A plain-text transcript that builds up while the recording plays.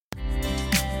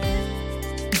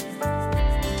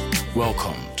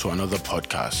Welcome to another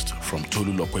podcast from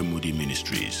Tolulokwe Moody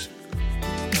Ministries.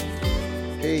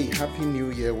 Hey, Happy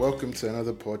New Year. Welcome to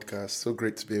another podcast. So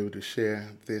great to be able to share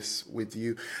this with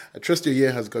you. I trust your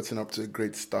year has gotten up to a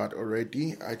great start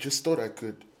already. I just thought I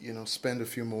could, spend a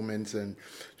few moments and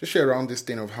just share around this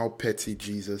thing of how petty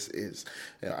Jesus is.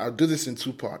 I'll do this in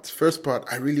two parts. First part,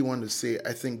 I really want to say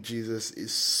I think Jesus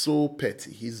is so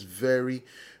petty. He's very,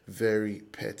 very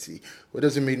petty. What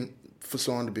does it mean for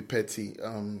someone to be petty?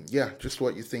 Just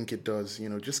what you think it does.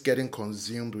 Just getting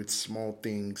consumed with small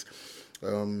things.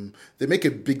 They make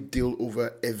a big deal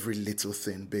over every little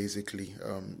thing, basically.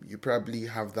 You probably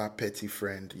have that petty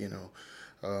friend,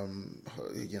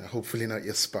 hopefully not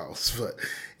your spouse, but,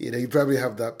 you probably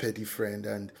have that petty friend.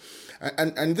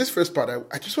 And this first part,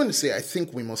 I just want to say, I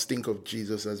think we must think of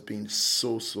Jesus as being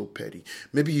so, so petty.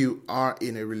 Maybe you are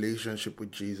in a relationship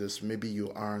with Jesus. Maybe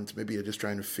you aren't. Maybe you're just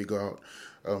trying to figure out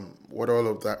what all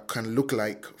of that can look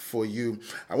like for you.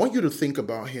 I want you to think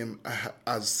about him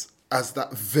as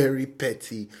that very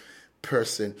petty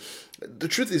person. The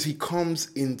truth is, he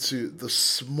comes into the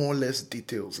smallest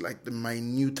details, like the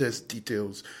minutest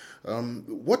details.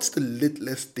 What's the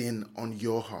littlest thing on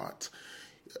your heart?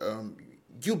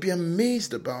 You'll be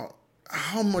amazed about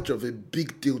how much of a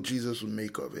big deal Jesus will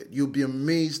make of it. You'll be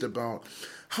amazed about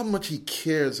how much he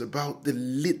cares about the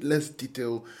littlest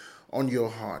detail on your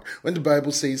heart. When the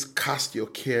Bible says cast your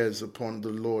cares upon the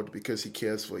Lord because he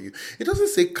cares for you, it doesn't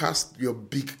say cast your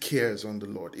big cares on the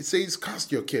Lord. It says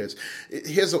cast your cares.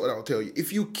 Here's what I'll tell you.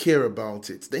 If you care about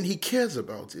it, then he cares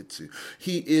about it too.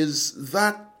 He is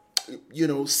that,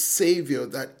 Savior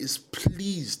that is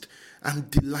pleased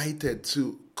and delighted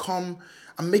to come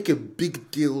and make a big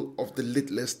deal of the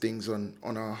littlest things on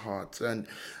our hearts. And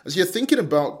as you're thinking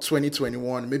about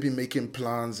 2021, maybe making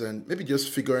plans and maybe just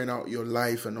figuring out your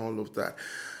life and all of that,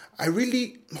 I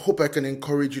really hope I can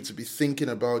encourage you to be thinking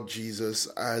about Jesus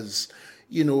as,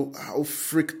 how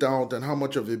freaked out and how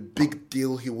much of a big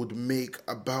deal he would make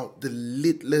about the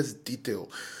littlest detail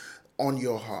on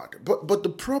your heart. But the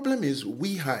problem is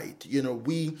we hide.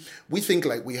 We think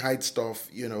like we hide stuff.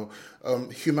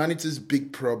 Humanity's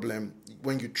big problem,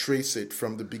 when you trace it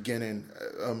from the beginning,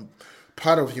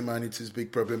 part of humanity's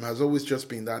big problem has always just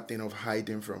been that thing of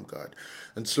hiding from God.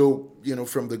 And so,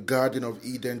 from the Garden of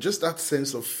Eden, just that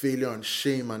sense of failure and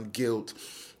shame and guilt,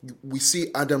 we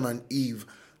see Adam and Eve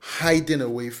hiding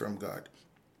away from God.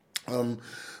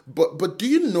 But do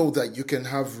you know that you can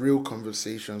have real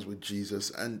conversations with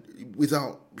Jesus and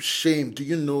without shame? Do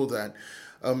you know that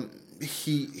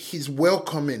he's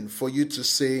welcoming for you to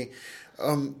say,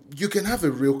 you can have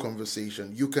a real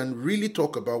conversation. You can really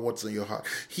talk about what's in your heart.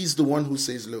 He's the one who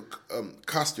says, look,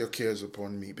 cast your cares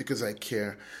upon me because I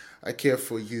care. I care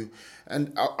for you.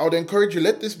 And I would encourage you,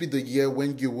 let this be the year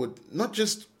when you would not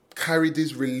just carry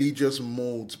these religious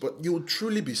molds, but you would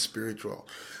truly be spiritual.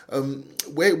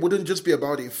 Where it wouldn't just be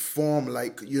about a form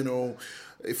like,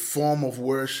 a form of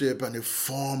worship and a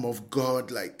form of God,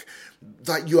 like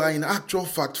that you are in actual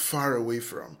fact far away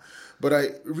from. But I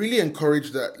really encourage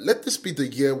that let this be the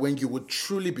year when you would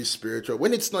truly be spiritual,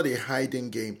 when it's not a hiding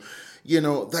game,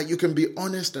 that you can be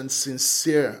honest and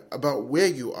sincere about where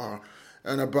you are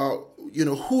and about,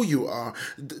 who you are.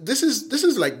 This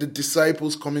is like the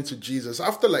disciples coming to Jesus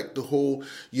after like the whole,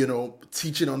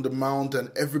 teaching on the mount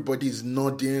and everybody's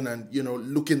nodding and,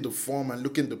 looking the form and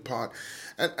looking the part.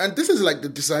 And this is like the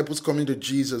disciples coming to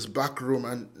Jesus back room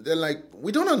and they're like,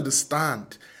 we don't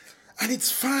understand. And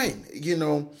it's fine,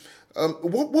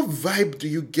 What vibe do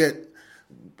you get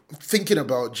thinking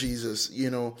about Jesus?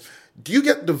 Do you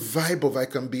get the vibe of I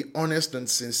can be honest and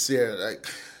sincere? Like,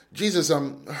 Jesus,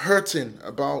 I'm hurting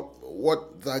about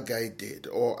what that guy did,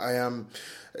 or I am,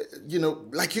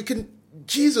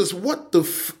 Jesus, what the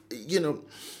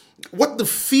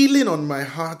feeling on my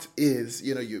heart is,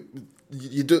 you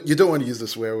don't want to use the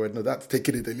swear word. No, that's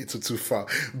taking it a little too far.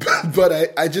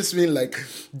 But I just mean like,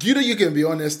 you can be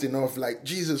honest enough, like,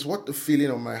 Jesus, what the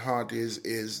feeling on my heart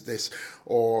is this,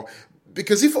 or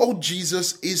because if all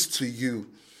Jesus is to you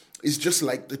is just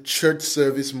like the church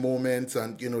service moment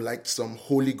and, like some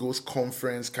Holy Ghost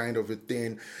conference kind of a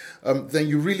thing, then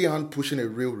you really aren't pushing a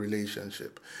real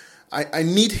relationship. I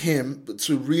need him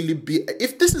to really be,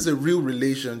 if this is a real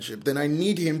relationship, then I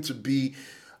need him to be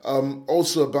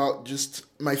also about just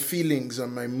my feelings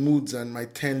and my moods and my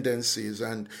tendencies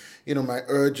and, my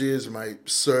urges, my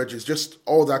surges, just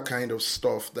all that kind of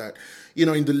stuff that,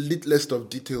 in the littlest of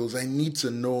details, I need to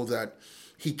know that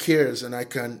he cares and I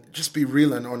can just be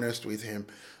real and honest with him.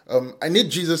 I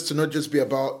need Jesus to not just be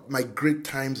about my great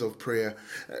times of prayer.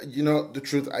 The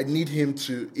truth, I need him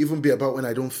to even be about when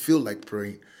I don't feel like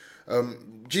praying.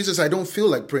 Jesus, I don't feel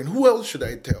like praying. Who else should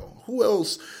I tell? Who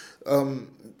else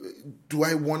do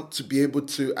I want to be able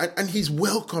to, and he's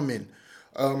welcoming.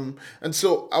 And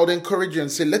so I would encourage you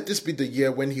and say, let this be the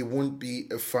year when he won't be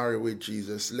a faraway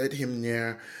Jesus. Let him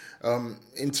near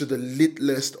into the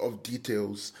littlest of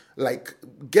details. Like,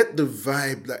 get the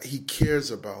vibe that he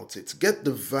cares about it. Get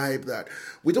the vibe that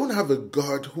we don't have a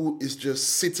God who is just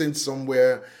sitting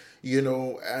somewhere,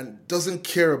 and doesn't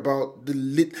care about the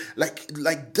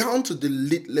like down to the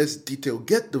littlest detail.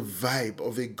 Get the vibe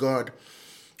of a God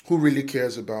who really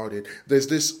cares about it. There's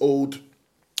this old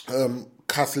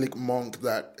Catholic monk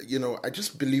that, I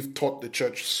just believe taught the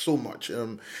church so much.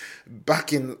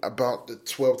 Back in about the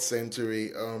 12th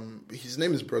century, his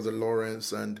name is Brother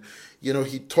Lawrence, and,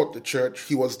 he taught the church.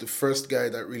 He was the first guy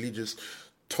that really just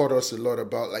taught us a lot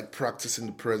about like practicing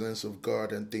the presence of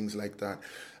God and things like that.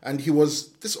 And he was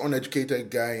this uneducated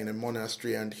guy in a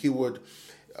monastery, and he would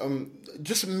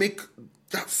just make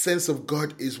that sense of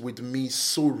God is with me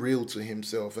so real to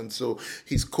himself. And so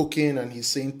he's cooking and he's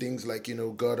saying things like,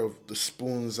 God of the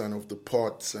spoons and of the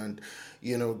pots, and,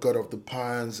 God of the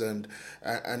pans and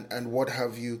what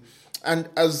have you. And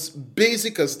as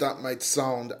basic as that might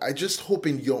sound, I just hope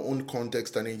in your own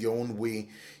context and in your own way,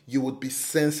 you would be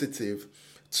sensitive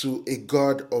to a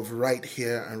God of right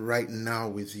here and right now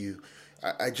with you.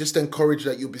 I just encourage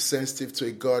that you'll be sensitive to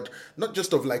a God, not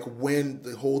just of like when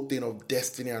the whole thing of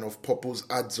destiny and of purpose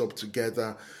adds up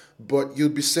together, but you'll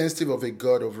be sensitive of a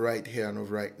God of right here and of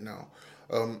right now.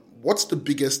 What's the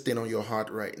biggest thing on your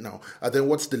heart right now? And then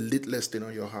what's the littlest thing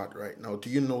on your heart right now? Do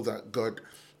you know that God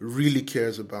really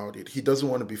cares about it? He doesn't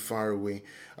want to be far away.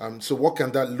 So what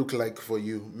can that look like for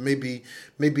you? Maybe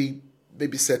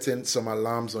setting some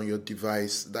alarms on your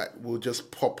device that will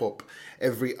just pop up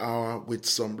every hour with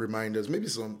some reminders, maybe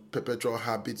some perpetual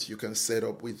habits you can set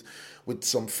up with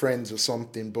some friends or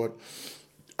something. But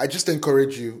I just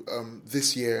encourage you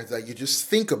this year that you just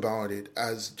think about it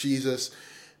as Jesus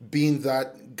being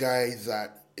that guy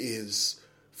that is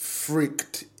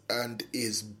freaked and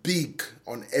is big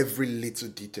on every little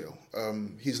detail.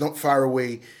 He's not far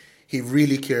away. He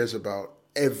really cares about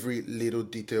every little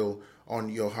detail on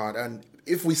your heart. And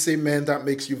if we say, man, that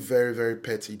makes you very, very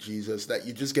petty, Jesus, that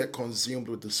you just get consumed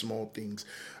with the small things.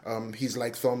 He's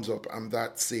like, thumbs up. I'm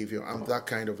that savior. I'm that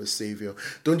kind of a savior.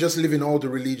 Don't just live in all the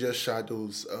religious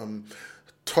shadows.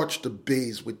 Touch the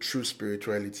base with true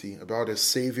spirituality, about a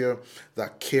savior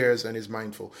that cares and is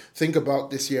mindful. Think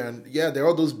about this year, and there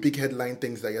are those big headline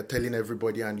things that you're telling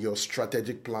everybody and your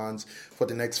strategic plans for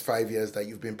the next 5 years that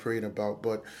you've been praying about.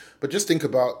 But just think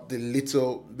about the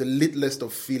littlest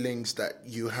of feelings that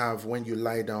you have when you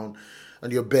lie down on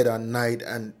your bed at night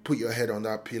and put your head on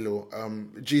that pillow.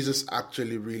 Jesus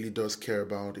actually really does care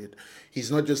about it. He's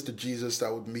not just the Jesus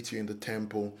that would meet you in the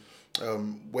temple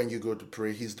when you go to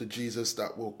pray. He's the Jesus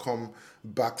that will come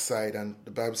backside, and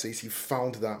the Bible says he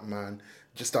found that man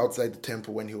just outside the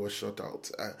temple when he was shut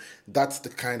out. That's the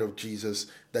kind of Jesus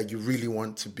that you really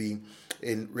want to be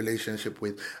in relationship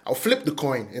with. I'll flip the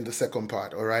coin in the second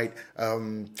part, all right?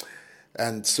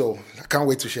 And so I can't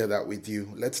wait to share that with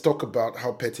you. Let's talk about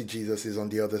how petty Jesus is on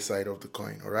the other side of the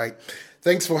coin, all right?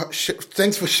 Thanks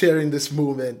for sharing this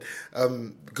moment.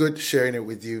 Good sharing it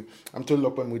with you. I'm Tolu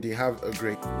Lokpemudi. Have a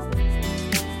great.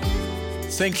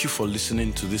 Thank you for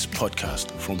listening to this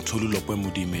podcast from Tolu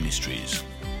Lokpemudi Ministries.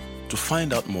 To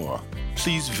find out more,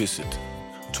 please visit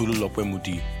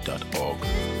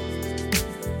tolulokpemudi.org.